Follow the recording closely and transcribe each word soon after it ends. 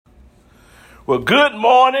Well, good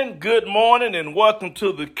morning, and welcome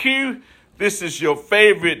to the Q. This is your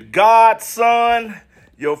favorite godson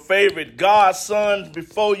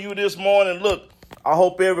before you this morning. Look, I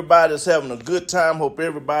hope everybody's having a good time. Hope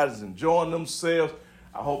everybody's enjoying themselves.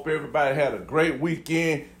 I hope everybody had a great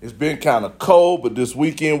weekend. It's been kind of cold, but this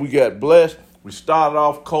weekend we got blessed. We started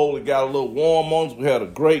off cold. It got a little warm on us. We had a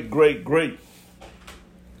great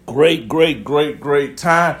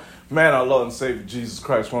time. Man, our Lord and Savior Jesus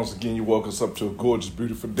Christ, once again, you woke us up to a gorgeous,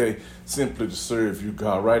 beautiful day simply to serve you,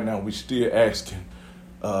 God. Right now, we still asking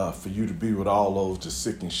for you to be with all those that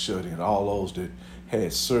sick and shut in, all those that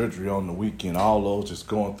had surgery on the weekend, all those just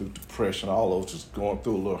going through depression, all those just going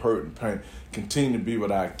through a little hurt and pain. Continue to be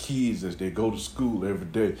with our kids as they go to school every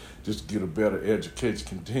day, just to get a better education.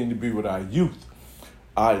 Continue to be with our youth,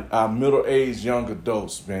 our middle-aged young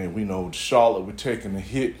adults, man. We know Charlotte, we're taking a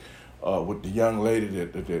hit with the young lady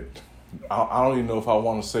that I don't even know if I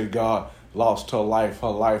want to say God lost her life. Her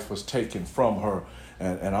life was taken from her.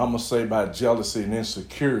 And I'm going to say by jealousy and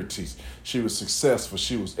insecurities. She was successful.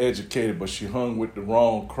 She was educated, but she hung with the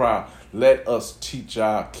wrong crowd. Let us teach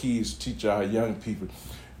our kids, teach our young people.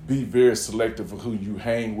 Be very selective of who you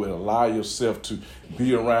hang with. Allow yourself to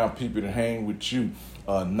be around people that hang with you,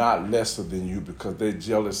 not lesser than you, because their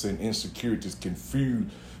jealousy and insecurities can fuel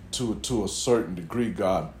to a certain degree,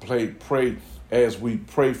 God. Pray as we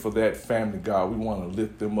pray for that family, God. We want to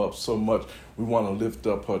lift them up so much. We want to lift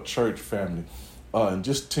up her church family. And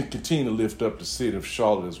just to continue to lift up the city of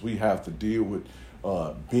Charlotte as we have to deal with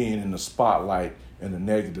being in the spotlight in a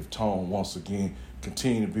negative tone once again.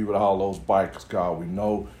 Continue to be with all those bikers, God. We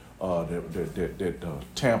know that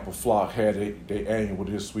Tampa Flock had their annual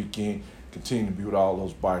this weekend. Continue to be with all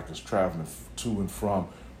those bikers traveling to and from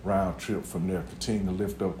round trip from there. Continue to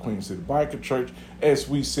lift up Queen City Biker Church as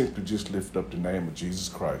we simply just lift up the name of Jesus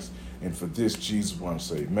Christ. And for this, Jesus wants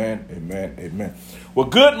to say amen, amen, amen. Well,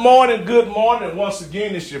 good morning. Once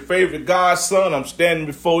again, it's your favorite godson. I'm standing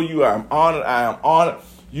before you. I am honored.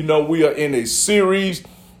 You know, we are in a series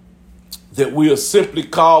that we are simply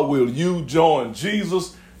called Will You Join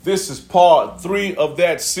Jesus? This is part 3 of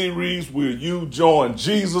that series, Will You Join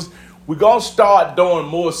Jesus? We're going to start doing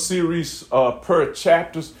more series per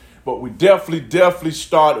chapters, but we definitely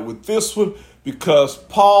started with this one because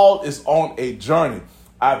Paul is on a journey.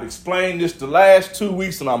 I've explained this the last 2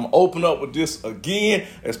 weeks, and I'm going to open up with this again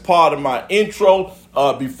as part of my intro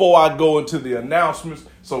before I go into the announcements.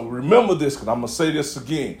 So remember this, because I'm going to say this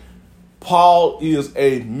again. Paul is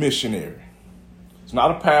a missionary. He's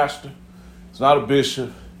not a pastor. He's not a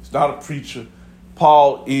bishop. He's not a preacher.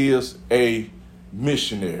 Paul is a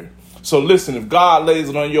missionary. So listen, if God lays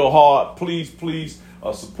it on your heart, please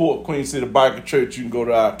support Queen City Biker Church. You can go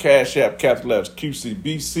to our Cash App, capital letters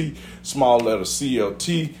QCBC, small letter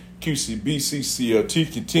CLT, QCBC,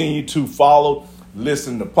 CLT. Continue to follow,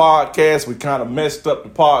 listen to podcasts. We kind of messed up the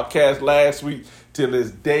podcast last week. Till this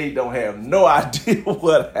day, don't have no idea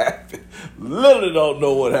what happened. Literally don't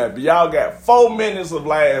know what happened. Y'all got 4 minutes of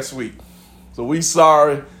last week. So we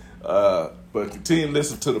sorry, but continue to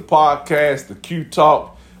listen to the podcast, the Q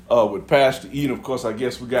Talk. With Pastor E. And of course, I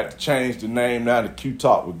guess we got to change the name now to Q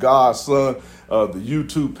Talk with God's Son. The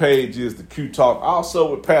YouTube page is the Q Talk.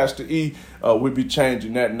 Also with Pastor E, we'll be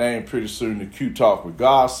changing that name pretty soon to Q Talk with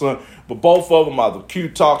God's Son. But both of them are the Q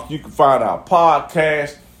Talk. You can find our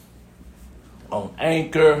podcast on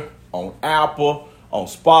Anchor, on Apple, on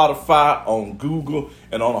Spotify, on Google,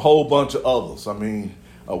 and on a whole bunch of others. I mean,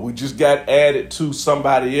 we just got added to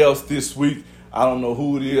somebody else this week. I don't know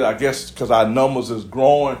who it is. I guess because our numbers is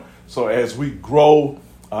growing. So as we grow,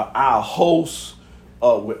 our hosts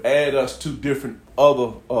will add us to different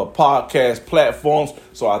other podcast platforms.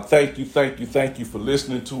 So I thank you for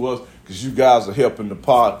listening to us, because you guys are helping the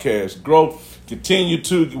podcast grow.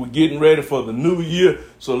 We're getting ready for the new year.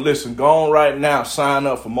 So listen, go on right now. Sign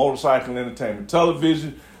up for Motorcycle Entertainment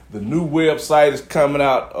Television. The new website is coming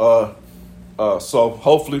out. So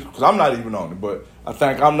hopefully, because I'm not even on it, but I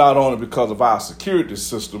think I'm not on it because of our security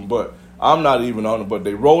system, but I'm not even on it. But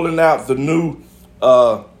they're rolling out the new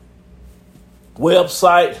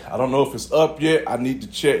website. I don't know if it's up yet. I need to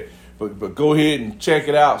check, but go ahead and check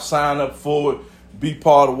it out. Sign up for it. Be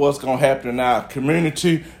part of what's going to happen in our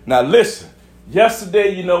community. Now, listen,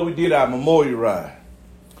 yesterday, we did our memorial ride.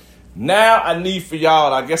 Now I need for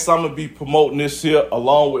y'all, I guess I'm going to be promoting this here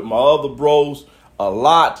along with my other bros a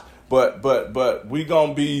lot. But we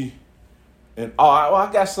gonna be, and I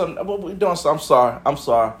got something. What we doing? I'm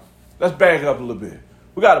sorry. Let's back up a little bit.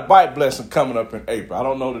 We got a bike blessing coming up in April. I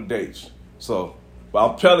don't know the dates, but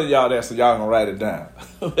I'm telling y'all that so y'all gonna write it down.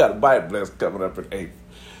 We got a bike blessing coming up in April,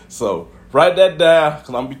 so write that down because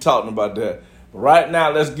I'm gonna be talking about that. But right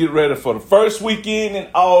now, let's get ready for the first weekend in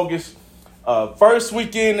August. August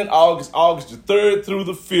the 3rd through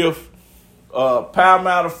the 5th.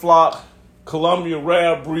 Palmetto Flock, Columbia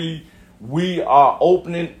Rare Breed. We are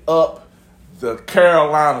opening up the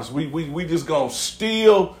Carolinas. We just gonna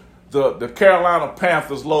steal the Carolina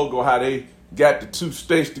Panthers logo, how they got the two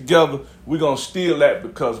states together. We're gonna steal that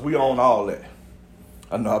because we own all that.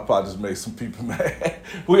 I know I probably just made some people mad.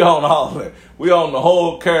 We own all that. We own the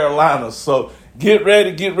whole Carolina. So get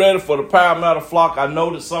ready for the Palmetto Flock. I know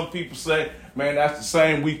that some people say, man, that's the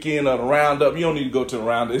same weekend of the Roundup. You don't need to go to the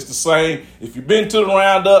Roundup. It's the same. If you've been to the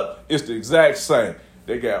Roundup, it's the exact same.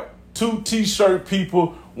 They got 2 T-shirt people,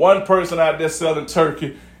 1 person out there selling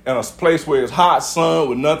turkey, and a place where it's hot sun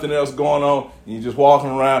with nothing else going on. And you're just walking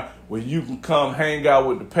around where you can come hang out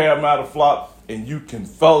with the Palmetto Flock and you can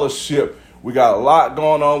fellowship. We got a lot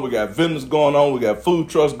going on. We got vendors going on. We got food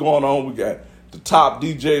trucks going on. We got the top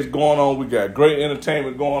DJs going on. We got great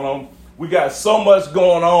entertainment going on. We got so much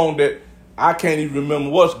going on that I can't even remember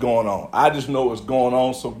what's going on. I just know what's going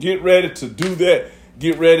on. So get ready to do that.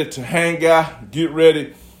 Get ready to hang out. Get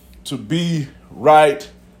ready to be right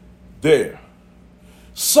there.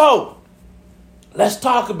 So let's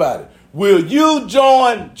talk about it. Will you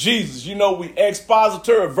join Jesus? You know, we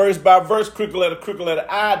expositor, verse by verse, crickle letter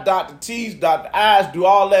I, dot the T's, dot the I's, do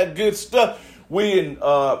all that good stuff. We in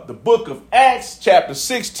the book of Acts, chapter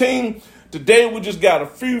 16. Today we just got a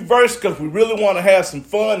few verses because we really want to have some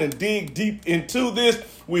fun and dig deep into this.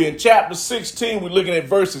 We're in chapter 16. We're looking at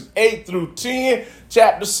verses 8 through 10.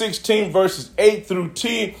 Chapter 16, verses 8 through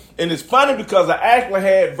 10. And it's funny because I actually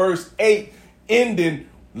had verse 8 ending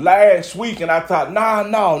last week, and I thought,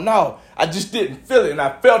 no. I just didn't feel it, and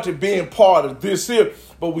I felt it being part of this here.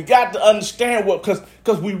 But we got to understand what,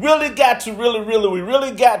 because we really got to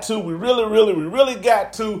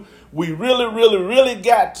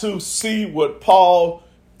see what Paul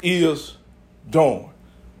is doing.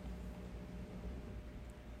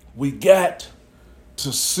 We got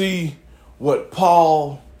to see what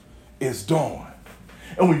Paul is doing.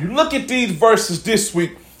 And when you look at these verses this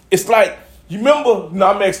week, it's like, you remember,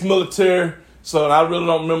 I'm ex-military, so I really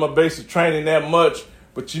don't remember basic training that much.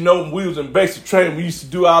 But when we was in basic training, we used to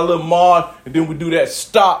do our little march, and then we do that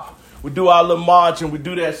stop. We do our little march, and we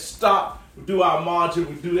do that stop. We do our march, and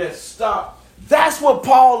we do that stop. That's what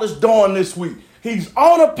Paul is doing this week. He's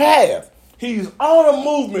on a path. He's on a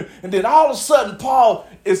movement. And then all of a sudden, Paul,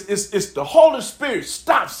 it's the Holy Spirit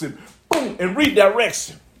stops him, boom, and redirects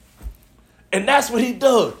him. And that's what he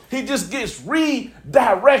does. He just gets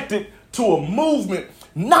redirected to a movement,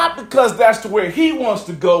 not because that's the way he wants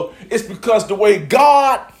to go. It's because the way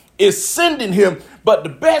God is sending him. But the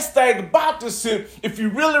best thing about this here, if you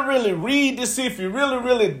really read this here, if you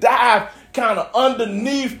really dive kind of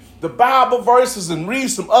underneath the Bible verses and read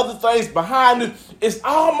some other things behind it, it's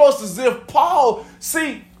almost as if Paul,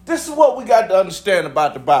 see, this is what we got to understand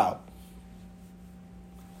about the Bible.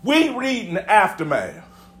 We reading the aftermath.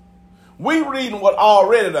 We reading what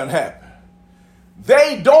already done happened.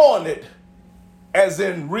 They doing it as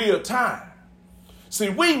in real time. See,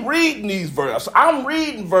 we reading these verses. I'm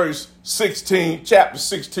reading chapter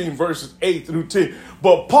 16, verses 8 through 10.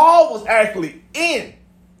 But Paul was actually in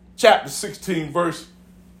chapter 16, verse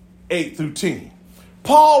 8 through 10.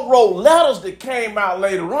 Paul wrote letters that came out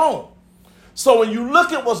later on. So when you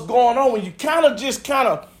look at what's going on, when you kind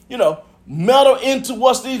of meddle into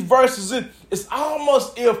what these verses is, it's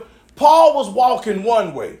almost if Paul was walking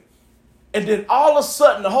one way, and then all of a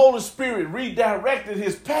sudden the Holy Spirit redirected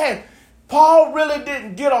his path. Paul really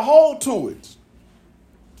didn't get a hold to it.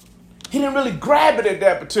 He didn't really grab it at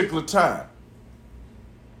that particular time.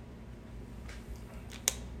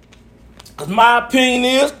 Because my opinion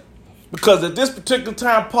is, because at this particular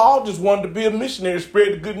time, Paul just wanted to be a missionary,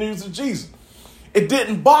 spread the good news of Jesus. It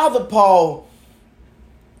didn't bother Paul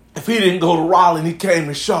if he didn't go to Raleigh and he came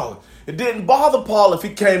to Charlotte. It didn't bother Paul if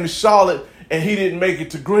he came to Charlotte and he didn't make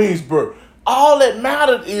it to Greensboro. All that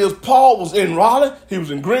mattered is Paul was in Raleigh, he was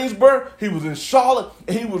in Greensboro, he was in Charlotte,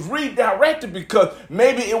 and he was redirected because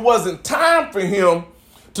maybe it wasn't time for him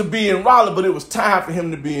to be in Raleigh, but it was time for him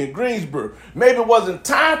to be in Greensboro. Maybe it wasn't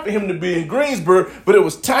time for him to be in Greensboro, but it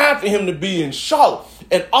was time for him to be in Charlotte.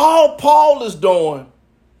 And all Paul is doing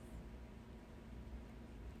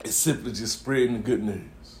is simply just spreading the good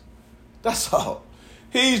news. That's all.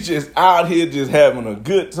 He's just out here just having a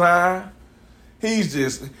good time. He's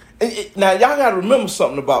just... Now, y'all got to remember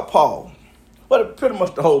something about Paul. Well, pretty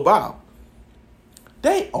much the whole Bible.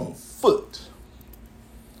 They on foot.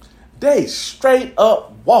 They straight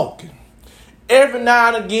up walking. Every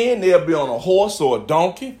now and again, they'll be on a horse or a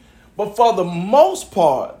donkey. But for the most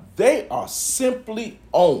part, they are simply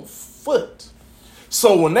on foot.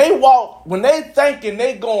 So when they thinking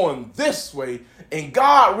they going this way and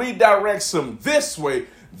God redirects them this way,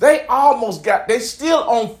 they still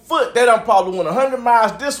on foot. They done probably went 100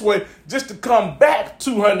 miles this way just to come back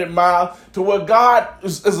 200 miles to where God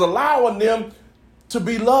is allowing them to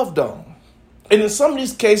be loved on. And in some of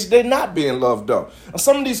these cases, they're not being loved on. In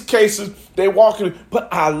some of these cases, they walking. But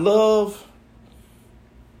I love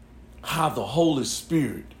how the Holy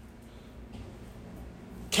Spirit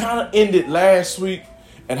kind of ended last week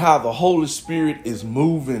and how the Holy Spirit is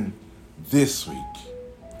moving this week.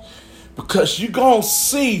 Because you're going to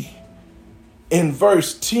see in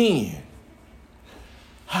verse 10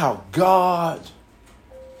 how God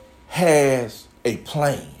has a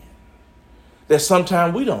plan that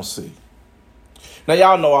sometimes we don't see. Now,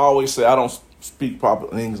 y'all know I always say I don't speak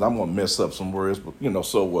proper English. I'm going to mess up some words, but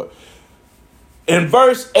so what? In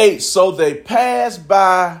verse 8, so they passed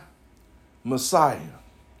by Messiah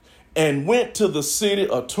and went to the city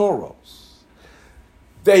of Toros.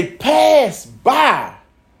 They passed by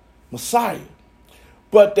Messiah,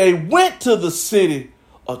 but they went to the city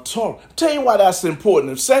of Toros. I'll tell you why that's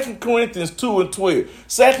important. In 2 Corinthians 2 and 12,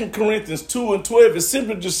 2 Corinthians 2 and 12, it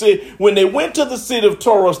simply just said, when they went to the city of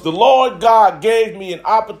Toros, the Lord God gave me an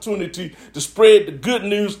opportunity to spread the good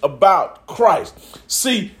news about Christ.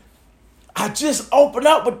 See, I just opened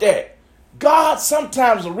up with that. God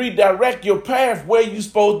sometimes will redirect your path where you're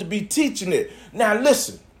supposed to be teaching it. Now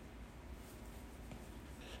listen,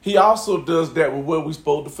 he also does that with where we're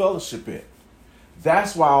supposed to fellowship at.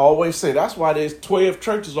 That's why I always say, that's why there's 12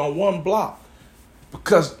 churches on one block.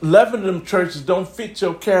 Because 11 of them churches don't fit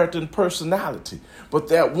your character and personality. But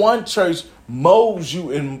that one church molds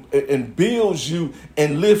you and builds you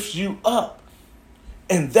and lifts you up.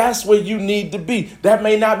 And that's where you need to be. That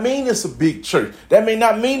may not mean it's a big church. That may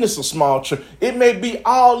not mean it's a small church. It may be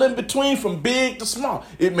all in between from big to small.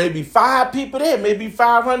 It may be 5 people there. It may be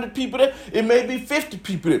 500 people there. It may be 50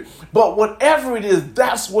 people there. But whatever it is,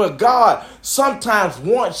 that's where God sometimes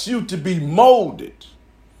wants you to be molded.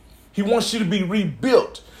 He wants you to be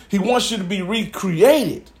rebuilt. He wants you to be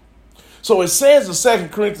recreated. So it says in 2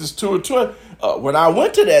 Corinthians 2 and 12, when I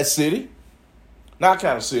went to that city, now I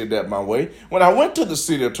kind of said that my way. When I went to the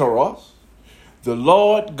city of Toros, the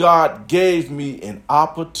Lord God gave me an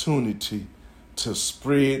opportunity to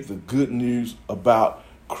spread the good news about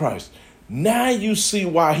Christ. Now you see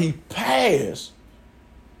why he passed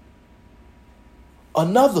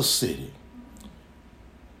another city.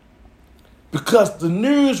 Because the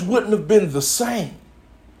news wouldn't have been the same.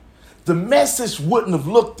 The message wouldn't have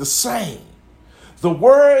looked the same. The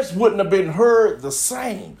words wouldn't have been heard the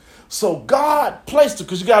same. So God placed it,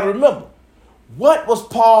 because you got to remember, what was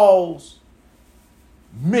Paul's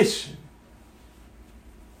mission?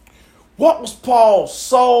 What was Paul's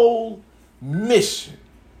sole mission?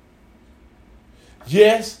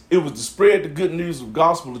 Yes, it was to spread the good news of the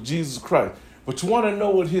gospel of Jesus Christ. But you want to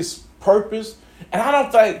know what his purpose? And I don't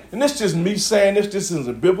think, and this is just me saying this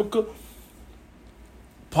isn't biblical.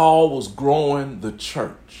 Paul was growing the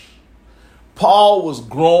church. Paul was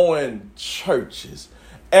growing churches.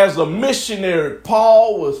 As a missionary,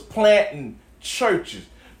 Paul was planting churches,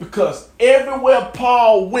 because everywhere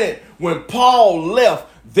Paul went, when Paul left,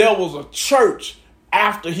 there was a church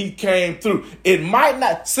after he came through. It might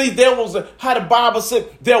not, see, there was how the Bible said,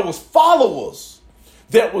 there was followers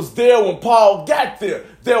that was there when Paul got there.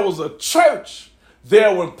 There was a church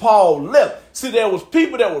there when Paul left. See, there was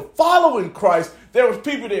people that were following Christ. There was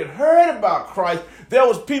people that heard about Christ. There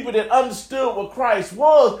was people that understood what Christ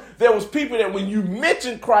was. There was people that when you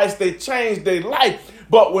mentioned Christ, they changed their life.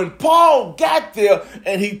 But when Paul got there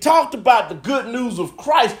and he talked about the good news of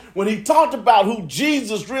Christ, when he talked about who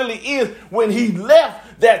Jesus really is, when he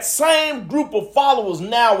left, that same group of followers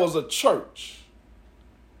now was a church.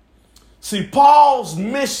 See, Paul's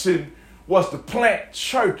mission was to plant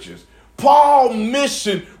churches. Paul's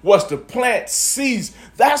mission was to plant seeds.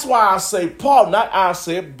 That's why I say Paul, not I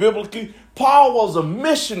say it biblically, Paul was a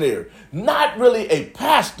missionary, not really a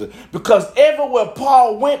pastor, because everywhere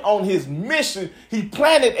Paul went on his mission, he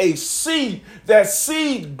planted a seed. That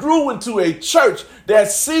seed grew into a church.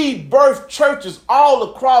 That seed birthed churches all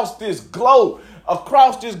across this globe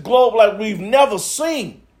like we've never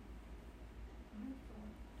seen.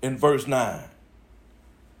 In verse 9,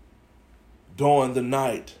 during the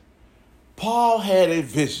night, Paul had a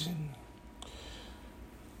vision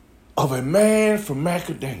of a man from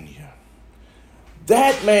Macedonia.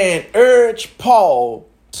 That man urged Paul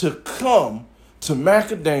to come to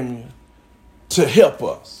Macedonia to help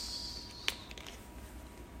us.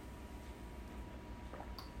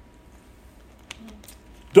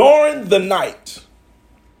 During the night,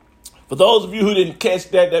 For those of you who didn't catch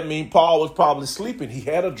that, that means Paul was probably sleeping. He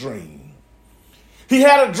had a dream. He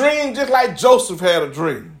had a dream just like Joseph had a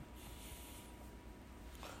dream.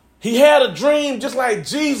 He had a dream just like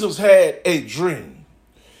Jesus had a dream.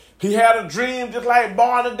 He had a dream just like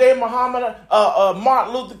born-again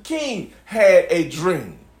Martin Luther King had a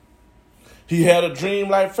dream. He had a dream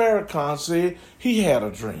like Farrakhan said he had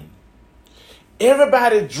a dream.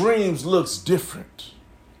 Everybody's dreams looks different.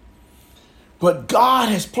 But God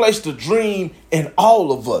has placed a dream in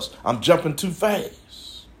all of us. I'm jumping too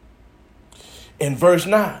fast. In verse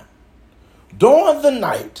 9, during the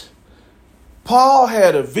night, Paul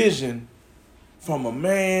had a vision from a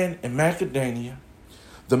man in Macedonia.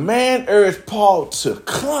 The man urged Paul to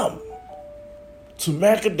come to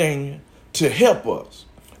Macedonia to help us.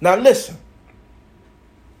 Now listen.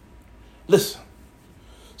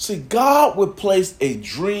 See, God would place a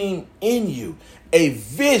dream in you, a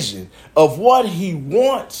vision of what he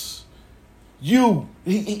wants you.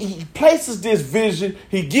 He places this vision.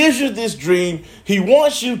 He gives you this dream. He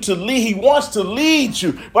wants you to lead. He wants to lead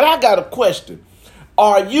you. But I got a question.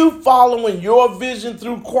 Are you following your vision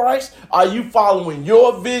through Christ? Are you following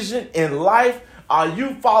your vision in life? Are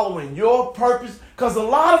you following your purpose? Because a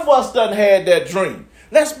lot of us done had that dream.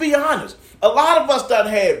 Let's be honest. A lot of us done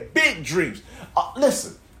had big dreams.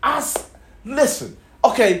 Listen.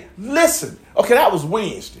 Okay, that was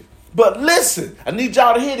Wednesday. But listen, I need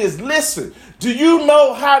y'all to hear this. Listen, do you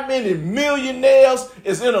know how many millionaires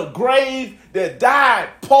is in a grave that died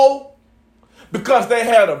poor because they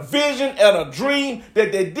had a vision and a dream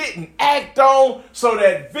that they didn't act on, so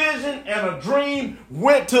that vision and a dream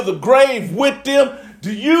went to the grave with them?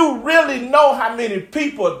 Do you really know how many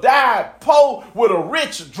people died poor with a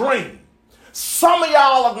rich dream? Some of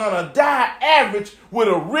y'all are going to die average with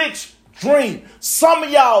a rich dream. Some of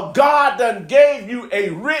y'all, God done gave you a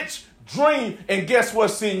rich dream, and guess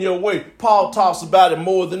what's in your way? Paul talks about it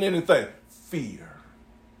more than anything. Fear.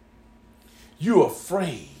 You're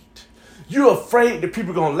afraid. You're afraid that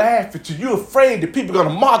people are going to laugh at you. You're afraid that people are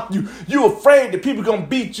going to mock you. You're afraid that people are going to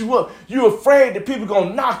beat you up. You're afraid that people are going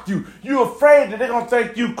to knock you. You're afraid that they're going to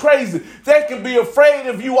think you crazy. They can be afraid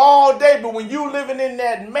of you all day, but when you living in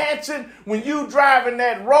that mansion, when you driving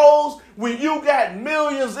that Rolls, when you got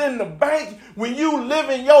millions in the bank, when you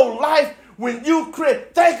living your life, when you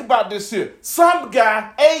think about this here. Some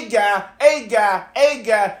guy, a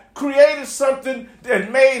guy created something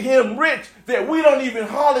that made him rich that we don't even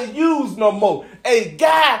hardly use no more. A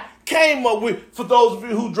guy came up with, for those of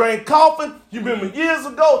you who drank coffee, you remember years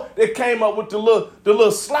ago, they came up with the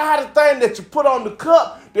little slider thing that you put on the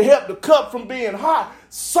cup to help the cup from being hot.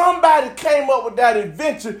 Somebody came up with that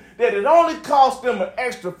invention that it only cost them an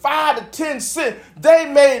extra 5 to 10 cents.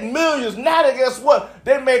 They made millions. Now guess what?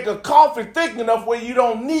 They make a coffee thick enough where you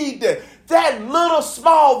don't need that. That little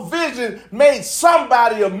small vision made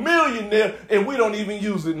somebody a millionaire, and we don't even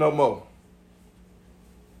use it no more.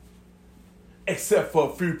 Except for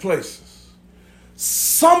a few places.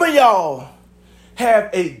 Some of y'all have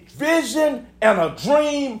a vision and a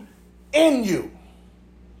dream in you,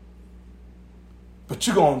 but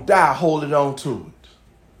you're going to die holding on to it.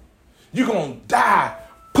 You're going to die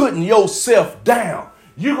putting yourself down.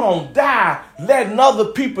 You're going to die letting other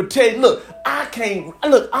people tell you, look, I'm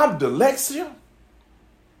dyslexia.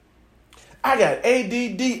 I got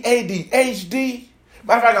ADD, ADHD.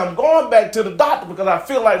 Matter of fact, I'm going back to the doctor because I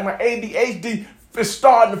feel like my ADHD is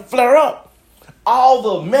starting to flare up. All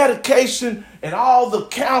the medication and all the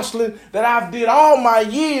counseling that I've did all my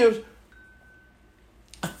years,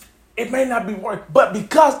 it may not be working, but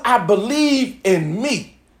because I believe in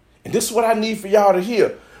me, and this is what I need for y'all to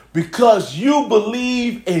hear, because you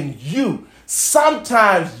believe in you,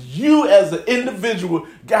 sometimes you as an individual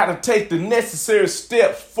got to take the necessary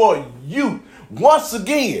steps for you. Once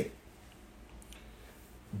again,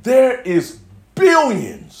 there is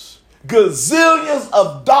billions, gazillions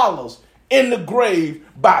of dollars in the grave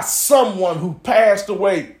by someone who passed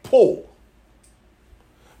away poor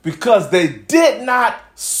because they did not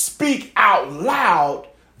speak out loud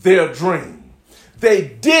their dream. They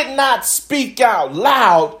did not speak out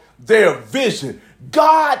loud their vision.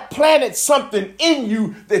 God planted something in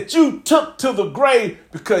you that you took to the grave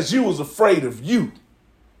because you was afraid of you.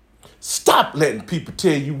 Stop letting people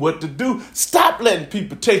tell you what to do. Stop letting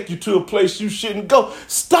people take you to a place you shouldn't go.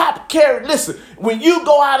 Stop carrying. Listen, when you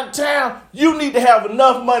go out of town, you need to have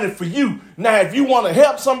enough money for you. Now, if you want to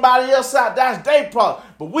help somebody else out, that's their problem.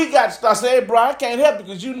 But we got to start saying, hey, bro, I can't help you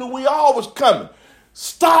because you knew we all was coming.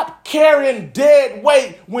 Stop carrying dead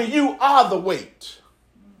weight when you are the weight.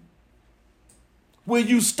 Will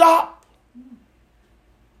you stop?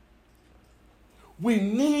 We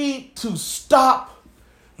need to stop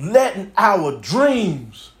letting our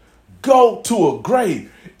dreams go to a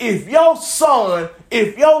grave. If your son,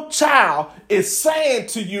 if your child is saying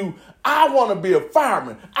to you, I want to be a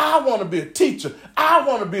fireman, I want to be a teacher, I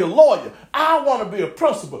want to be a lawyer, I want to be a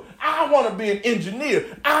principal, I want to be an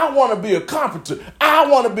engineer, I want to be a carpenter, I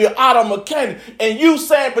want to be an auto mechanic, and you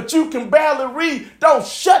saying, but you can barely read, don't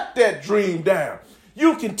shut that dream down.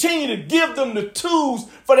 You continue to give them the tools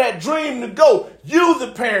for that dream to go. You,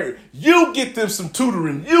 the parent, you get them some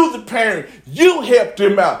tutoring. You, the parent, you help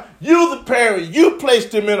them out. You, the parent, you place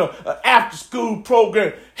them in an after-school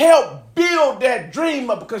program. Help build that dream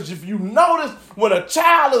up, because if you notice, when a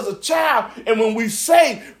child is a child, and when we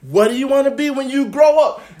say, what do you want to be when you grow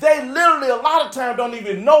up? They literally a lot of times don't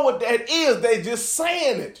even know what that is. They just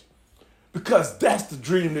saying it. Because that's the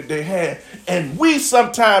dream that they had. And we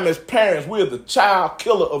sometimes as parents, we're the child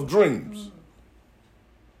killer of dreams.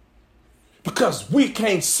 Because we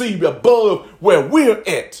can't see above where we're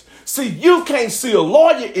at. See, you can't see a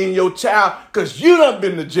lawyer in your child because you done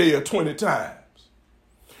been to jail 20 times.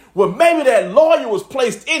 Well, maybe that lawyer was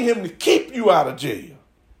placed in him to keep you out of jail.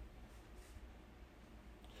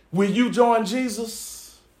 Will you join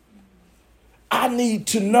Jesus? I need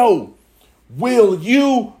to know, will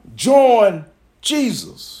you join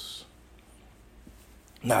Jesus?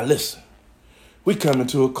 Now listen, we coming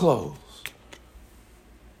to a close.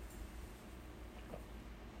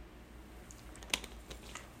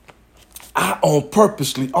 I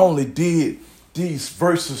purposely only did these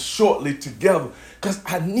verses shortly together because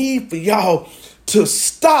I need for y'all to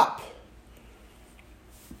stop.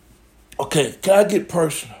 Okay, can I get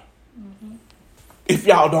personal? Mm-hmm. If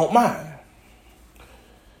y'all don't mind.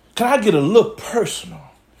 Can I get a little personal?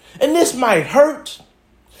 And this might hurt,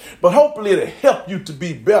 but hopefully it'll help you to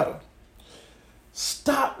be better.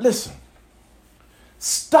 Stop, listen.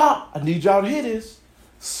 Stop, I need y'all to hear this.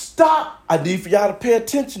 Stop, I need for y'all to pay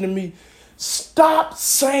attention to me. Stop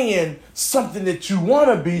saying something that you want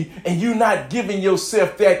to be and you not giving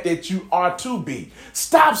yourself that you are to be.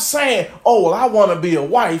 Stop saying, oh, well, I want to be a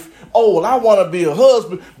wife. Oh, well, I want to be a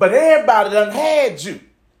husband. But everybody done had you.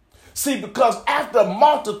 See, because after a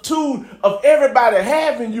multitude of everybody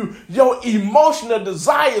having you, your emotional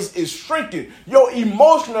desires is shrinking. Your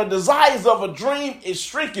emotional desires of a dream is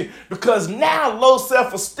shrinking because now low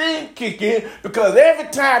self-esteem kick in, because every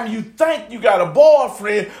time you think you got a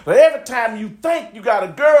boyfriend or every time you think you got a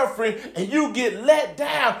girlfriend and you get let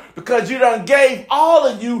down because you done gave all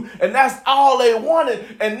of you and that's all they wanted,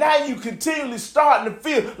 and now you continually starting to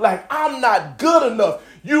feel like I'm not good enough.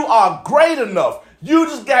 You are great enough. You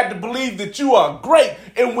just got to believe that you are great.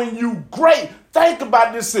 And when you great, think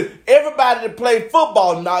about this. Everybody that played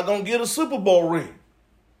football not going to get a Super Bowl ring.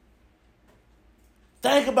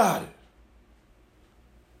 Think about it.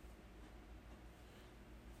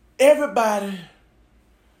 Everybody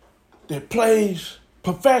that plays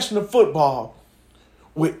professional football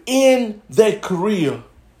will end their career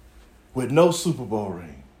with no Super Bowl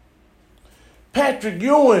ring. Patrick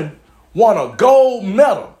Ewing won a gold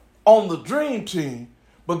medal on the Dream Team,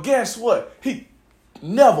 but guess what? He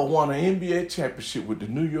never won an NBA championship with the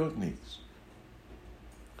New York Knicks.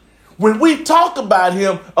 When we talk about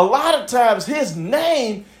him, a lot of times his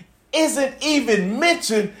name isn't even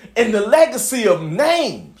mentioned in the legacy of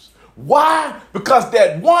names. Why? Because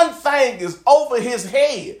that one thing is over his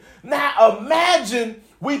head. Now imagine,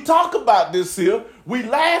 we talk about this here, we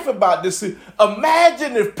laugh about this here.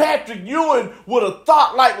 Imagine if Patrick Ewing would have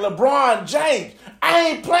thought like LeBron James. I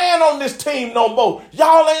ain't playing on this team no more.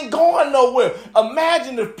 Y'all ain't going nowhere.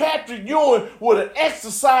 Imagine if Patrick Ewing would have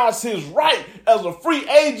exercised his right as a free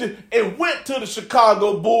agent and went to the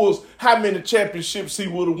Chicago Bulls, how many championships he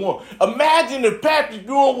would have won. Imagine if Patrick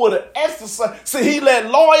Ewing would have exercised. See, he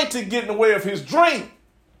let loyalty get in the way of his dream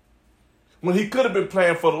when he could have been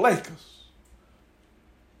playing for the Lakers.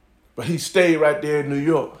 But he stayed right there in New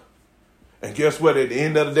York. And guess what? At the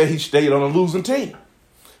end of the day, he stayed on a losing team.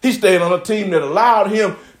 He stayed on a team that allowed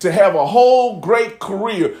him to have a whole great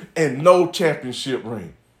career and no championship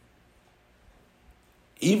ring.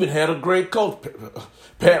 Even had a great coach.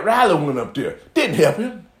 Pat Riley went up there. Didn't help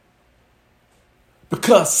him.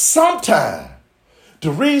 Because sometimes the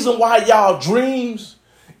reason why y'all dreams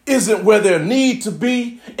isn't where they need to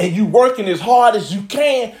be and you working as hard as you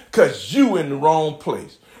can because you in the wrong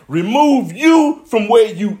place. Remove you from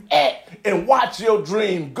where you at and watch your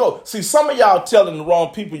dream go. See, some of y'all telling the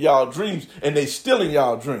wrong people y'all dreams and they stealing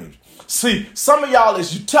y'all dreams. See, some of y'all,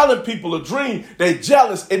 as you telling people a dream, they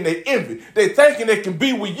jealous and they envy. They thinking they can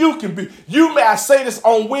be where you can be. I say this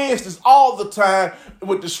on Wednesdays all the time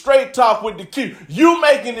with the straight talk with the Q. You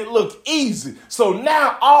making it look easy. So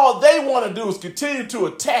now all they want to do is continue to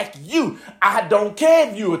attack you. I don't care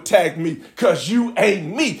if you attack me because you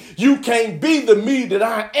ain't me. You can't be the me that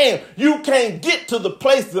I am. You can't get to the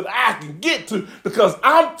place that I can get to because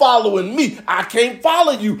I'm following me. I can't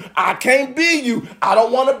follow you. I can't be you. I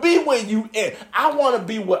don't want to be where you at. I want to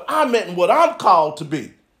be what I'm at and what I'm called to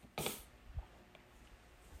be.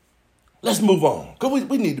 Let's move on because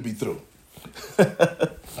we need to be through.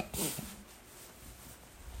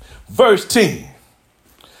 Verse 10.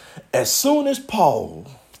 As soon as Paul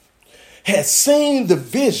had seen the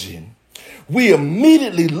vision, we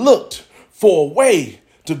immediately looked for a way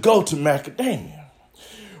to go to Macedonia.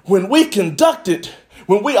 When we concluded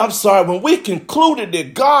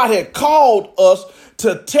that God had called us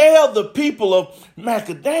to tell the people of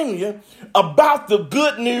Macedonia about the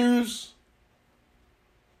good news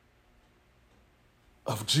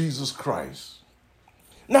of Jesus Christ.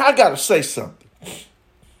 Now, I got to say something.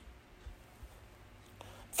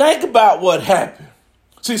 Think about what happened.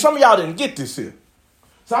 See, some of y'all didn't get this here.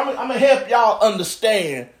 So I'm going to help y'all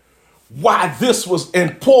understand why this was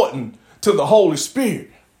important to the Holy Spirit.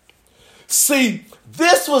 See,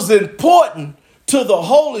 this was important to the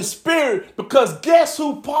Holy Spirit because guess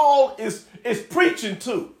who Paul is preaching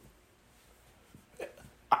to?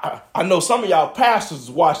 I know some of y'all pastors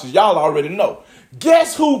watch this. Y'all already know.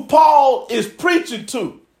 Guess who Paul is preaching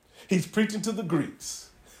to? He's preaching to the Greeks.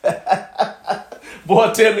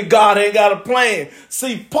 Boy, tell me God ain't got a plan.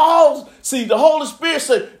 See, the Holy Spirit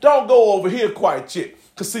said, don't go over here quite yet.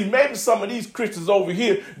 Because see, maybe some of these Christians over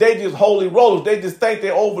here, they just holy rollers. They just think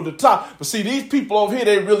they're over the top. But see, these people over here,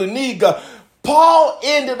 they really need God. Paul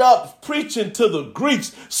ended up preaching to the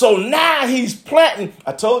Greeks. So now he's planting.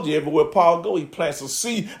 I told you everywhere Paul go, he plants a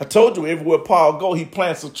seed. I told you everywhere Paul go, he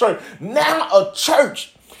plants a church. Now a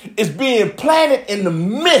church is being planted in the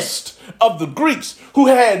midst of the Greeks who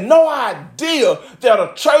had no idea that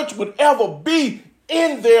a church would ever be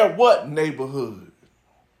in their what neighborhood.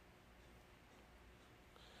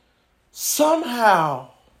 Somehow,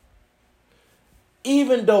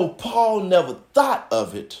 even though Paul never thought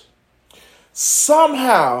of it,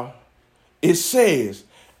 somehow it says,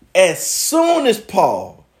 as soon as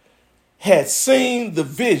Paul had seen the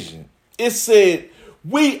vision, it said,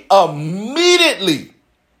 we immediately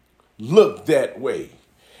looked that way.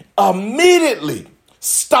 Immediately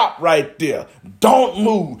stop right there. Don't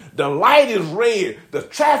move. The light is red. The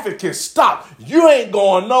traffic can stop. You ain't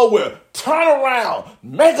going nowhere. Turn around.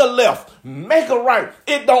 Make a left. Make a right.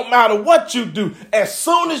 It don't matter what you do. As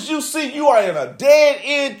soon as you see you are in a dead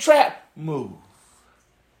end trap, move.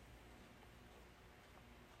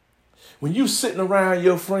 When you sitting around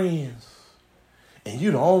your friends and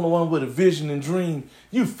you the only one with a vision and dream,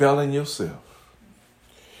 you failing yourself.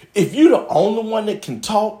 If you the only one that can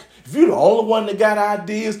talk, if you the only one that got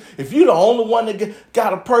ideas, if you the only one that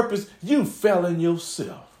got a purpose, you failing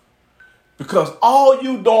yourself. Because all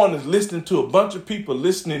you doing is listening to a bunch of people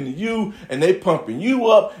listening to you and they pumping you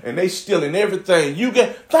up and they stealing everything you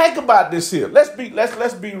get. Think about this here. Let's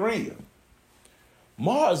be real.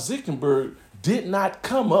 Mark Zuckerberg did not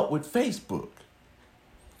come up with Facebook.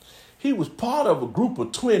 He was part of a group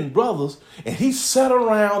of twin brothers, and he sat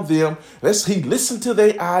around them. He listened to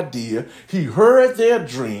their idea. He heard their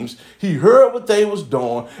dreams. He heard what they was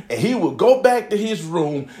doing, and he would go back to his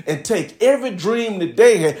room and take every dream that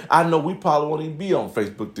they had. I know we probably won't even be on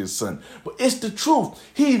Facebook this Sunday, but it's the truth.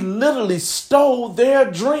 He literally stole their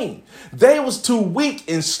dream. They was too weak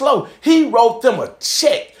and slow. He wrote them a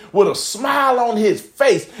check with a smile on his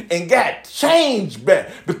face and got change back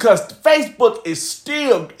because Facebook is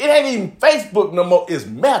still, it ain't even Facebook no more, it's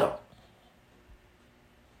Meta.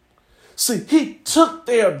 See, he took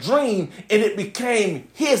their dream and it became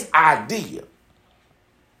his idea.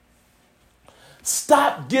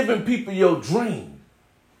 Stop giving people your dream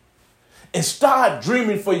and start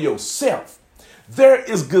dreaming for yourself. There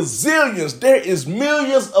is gazillions, there is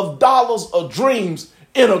millions of dollars of dreams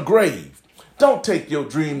in a grave. Don't take your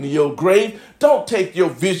dream to your grave. Don't take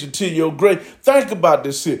your vision to your grave. Think about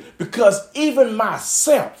this here. Because even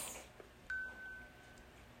myself,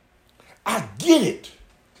 I get it.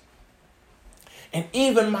 And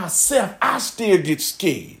even myself, I still get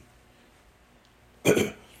scared.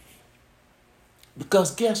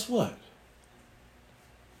 Because guess what?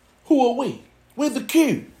 Who are we? We're the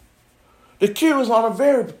Q. The Q is on a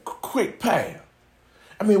very quick path.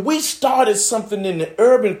 I mean, we started something in the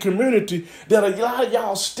urban community that a lot of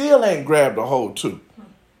y'all still ain't grabbed a hold to.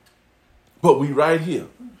 But we right here.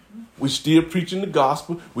 We still preaching the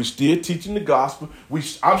gospel. We still teaching the gospel.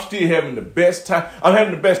 I'm still having the best time. I'm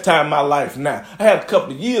having the best time in my life now. I had a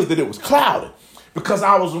couple of years that it was cloudy because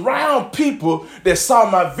I was around people that saw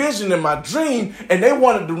my vision and my dream, and they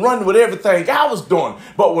wanted to run with everything I was doing.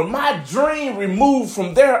 But when my dream removed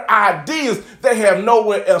from their ideas, they have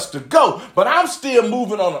nowhere else to go. But I'm still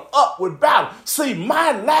moving on an upward battle. See,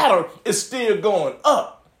 my ladder is still going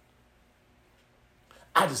up.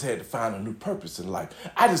 I just had to find a new purpose in life.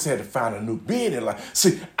 I just had to find a new being in life.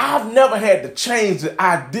 See, I've never had to change the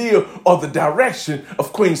idea or the direction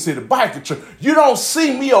of Queen City Biker Church. You don't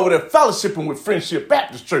see me over there fellowshipping with Friendship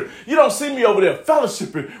Baptist Church. You don't see me over there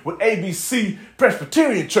fellowshipping with ABC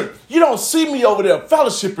Presbyterian Church. You don't see me over there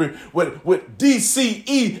fellowshipping with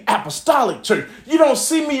DCE Apostolic Church. You don't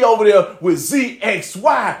see me over there with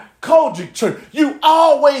ZXY Kojic Church. You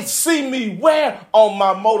always see me where on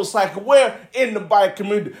my motorcycle, where in the bike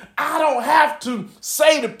community. I don't have to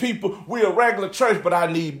say to people we're a regular church, but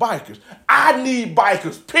I need bikers. I need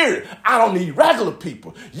bikers, period. I don't need regular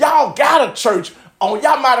people. Y'all got a church on,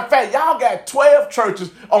 matter of fact, y'all got 12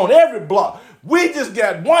 churches on every block. We just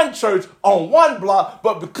got one church on one block,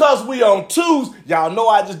 but because we on twos, y'all know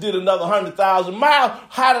I just did another 100,000 miles.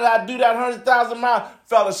 How did I do that 100,000 miles?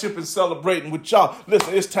 Fellowship and celebrating with y'all.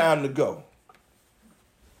 Listen, it's time to go.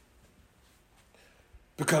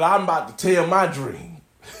 Because I'm about to tell my dream.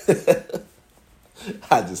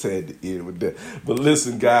 I just had to end with that. But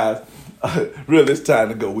listen, guys, really, it's time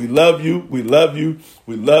to go. We love you. We love you.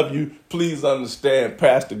 We love you. Please understand,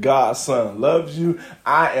 Pastor Godson loves you.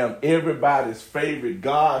 I am everybody's favorite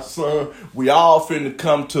Godson. We all finna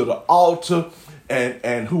come to the altar,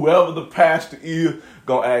 and whoever the pastor is,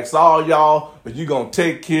 gonna ask all y'all, but you gonna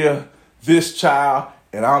take care of this child,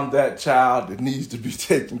 and I'm that child that needs to be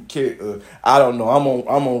taken care of. I don't know. I'm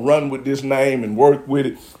gonna run with this name and work with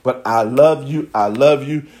it. But I love you. I love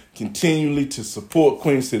you. Continually to support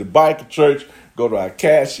Queen City Biker Church. Go to our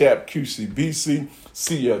Cash App, QCBC,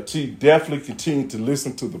 CLT. Definitely continue to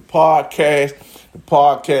listen to the podcast. The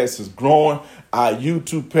podcast is growing. Our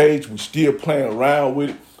YouTube page, we're still playing around with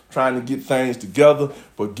it, trying to get things together,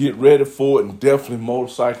 but get ready for it. And definitely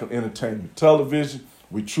Motorcycle Entertainment Television.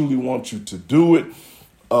 We truly want you to do it.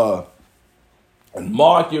 And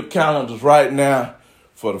mark your calendars right now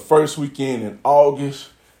for the first weekend in August,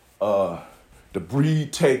 the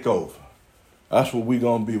Breed Takeover. That's what we're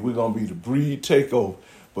going to be. We're going to be the Breed Takeover.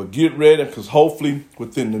 But get ready, because hopefully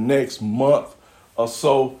within the next month or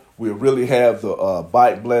so, we'll really have the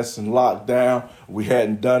Bike Blessing locked down. We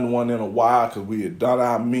hadn't done one in a while because we had done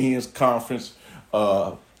our men's conference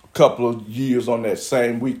a couple of years on that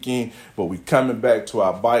same weekend, but we coming back to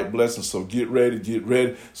our Bike Blessing, so get ready, get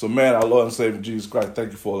ready. So, man, our Lord and Savior Jesus Christ,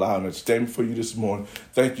 thank you for allowing us to stand before you this morning.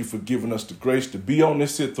 Thank you for giving us the grace to be on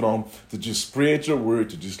this sit throne, to just spread your word,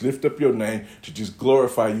 to just lift up your name, to just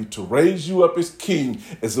glorify you, to raise you up as King,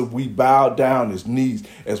 as if we bow down as knees,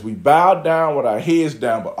 as we bow down with our heads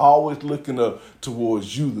down, but always looking up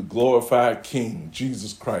towards you, the glorified King,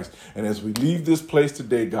 Jesus Christ. And as we leave this place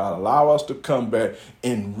today, God, allow us to come back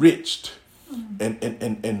enriched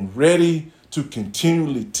and ready to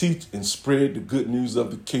continually teach and spread the good news of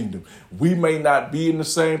the kingdom. We may not be in the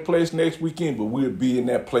same place next weekend, but we'll be in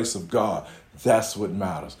that place of God. That's what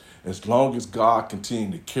matters. As long as God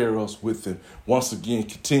continue to carry us with him. Once again,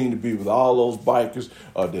 continue to be with all those bikers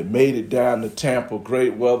that made it down to Tampa.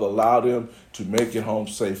 Great weather. Allow them to make it home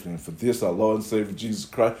safely. And for this, our Lord and Savior Jesus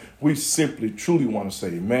Christ, we simply, truly want to say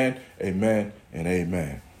amen, amen, and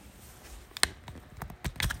amen.